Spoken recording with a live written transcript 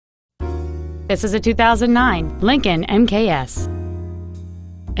This is a 2009 Lincoln MKS.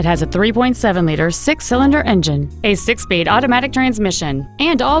 It has a 3.7-liter 6-cylinder engine, a 6-speed automatic transmission,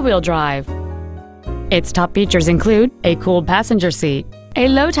 and all-wheel drive. Its top features include a cooled passenger seat, a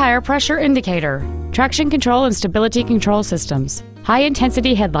low-tire pressure indicator, traction control and stability control systems,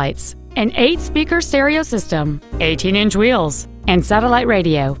 high-intensity headlights, an 8-speaker stereo system, 18-inch wheels, and satellite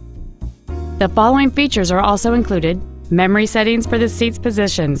radio. The following features are also included: memory settings for the seat's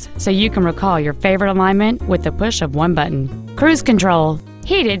positions so you can recall your favorite alignment with the push of one button, cruise control,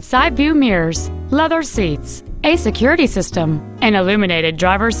 heated side view mirrors, leather seats, a security system, an illuminated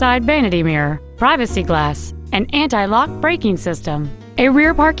driver's side vanity mirror, privacy glass, an anti-lock braking system, a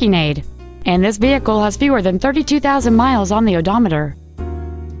rear parking aid, and this vehicle has fewer than 32,000 miles on the odometer.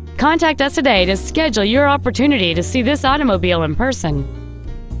 Contact us today to schedule your opportunity to see this automobile in person.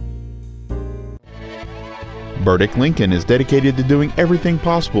 Burdick Lincoln is dedicated to doing everything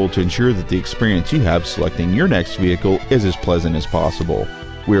possible to ensure that the experience you have selecting your next vehicle is as pleasant as possible.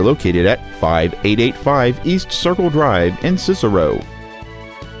 We are located at 5885 East Circle Drive in Cicero.